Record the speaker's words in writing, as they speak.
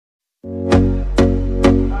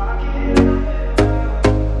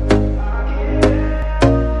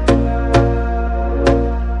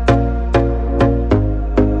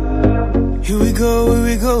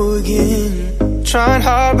Trying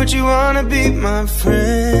hard, but you wanna be my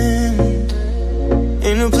friend.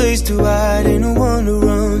 Ain't no place to hide, ain't no one to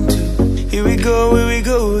run to. Here we go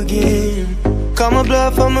again. Call my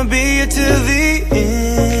bluff, I'ma be here till the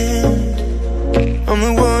end. I'm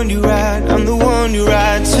the one you ride, I'm the one you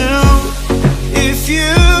ride to. If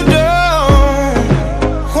you don't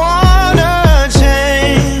wanna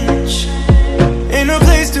change, ain't no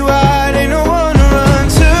place to hide, ain't no one to run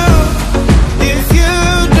to. If you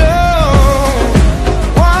don't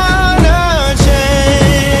wanna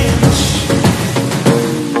change,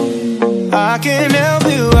 I can help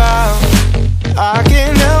you out, I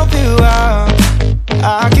can help you out,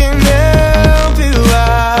 I can help you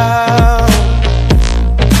out,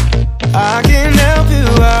 I can help you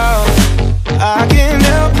out, I can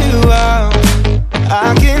help you out,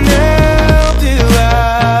 I can help you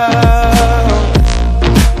out.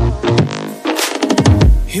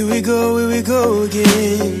 Here we go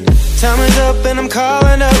again. Time is up and I'm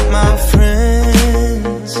calling up my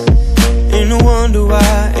friends. Ain't no wonder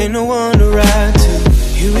why, ain't no one to ride to.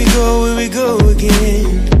 Here we go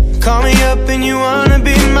again. Call me up and you wanna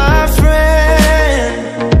be my friend.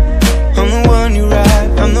 I'm the one you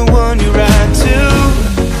ride, I'm the one you ride to.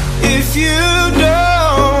 If you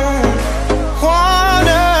don't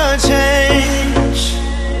wanna change,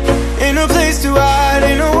 ain't no place to hide,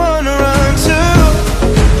 ain't no one to run to.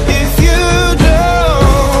 If you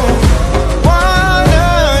don't wanna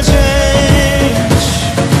change,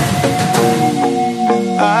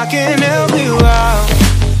 I can help you out,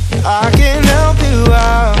 I can help you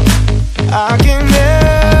out, I can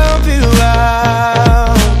help you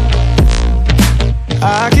out,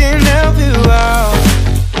 I can help you out,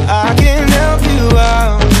 I can help you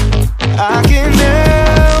out, I can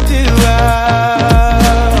help you out,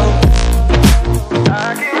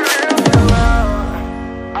 I can help you out,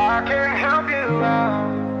 I can help you out,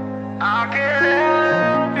 I can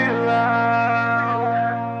help you out.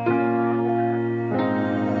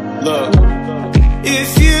 Look, if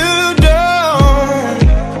you don't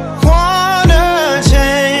wanna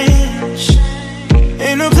change,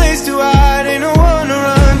 ain't no place to hide, ain't no one to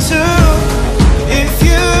run to. If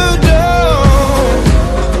you don't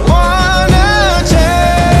wanna change,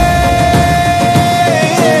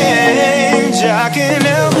 I can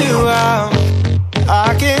help you out,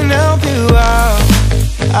 I can help you out,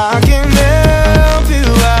 I can help you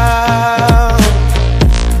out,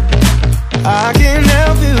 I can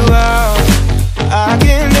help you out, I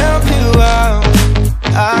can help you out,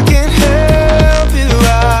 I can help you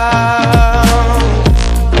out.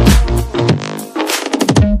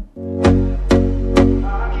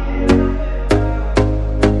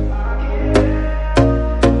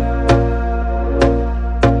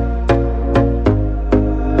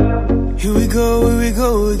 Here we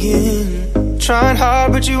go again. Trying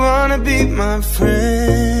hard, but you wanna be my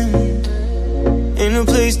friend. Ain't no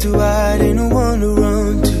place to hide, ain't no one to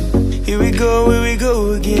run to. Here we go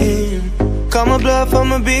again. Call my bluff,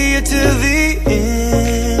 I'ma be here till the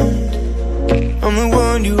end. I'm the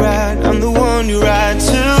one you ride, I'm the one you ride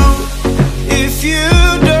to. If you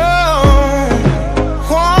don't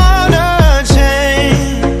wanna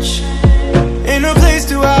change, ain't no place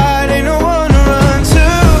to hide, ain't no one to run to.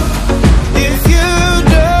 If you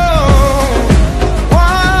don't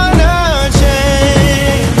wanna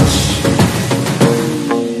change,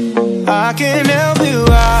 I can help you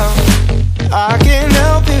out, I can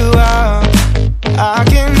help you out, I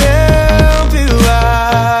can help you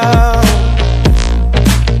out,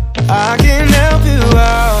 I can help you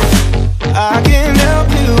out, I can help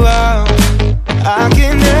you out, I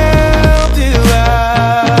can help you out.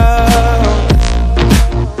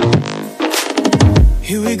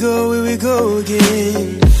 Here we go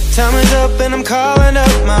again. Time is up and I'm calling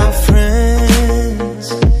up my friends.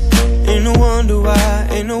 Ain't no wonder why,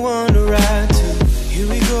 ain't no one to ride.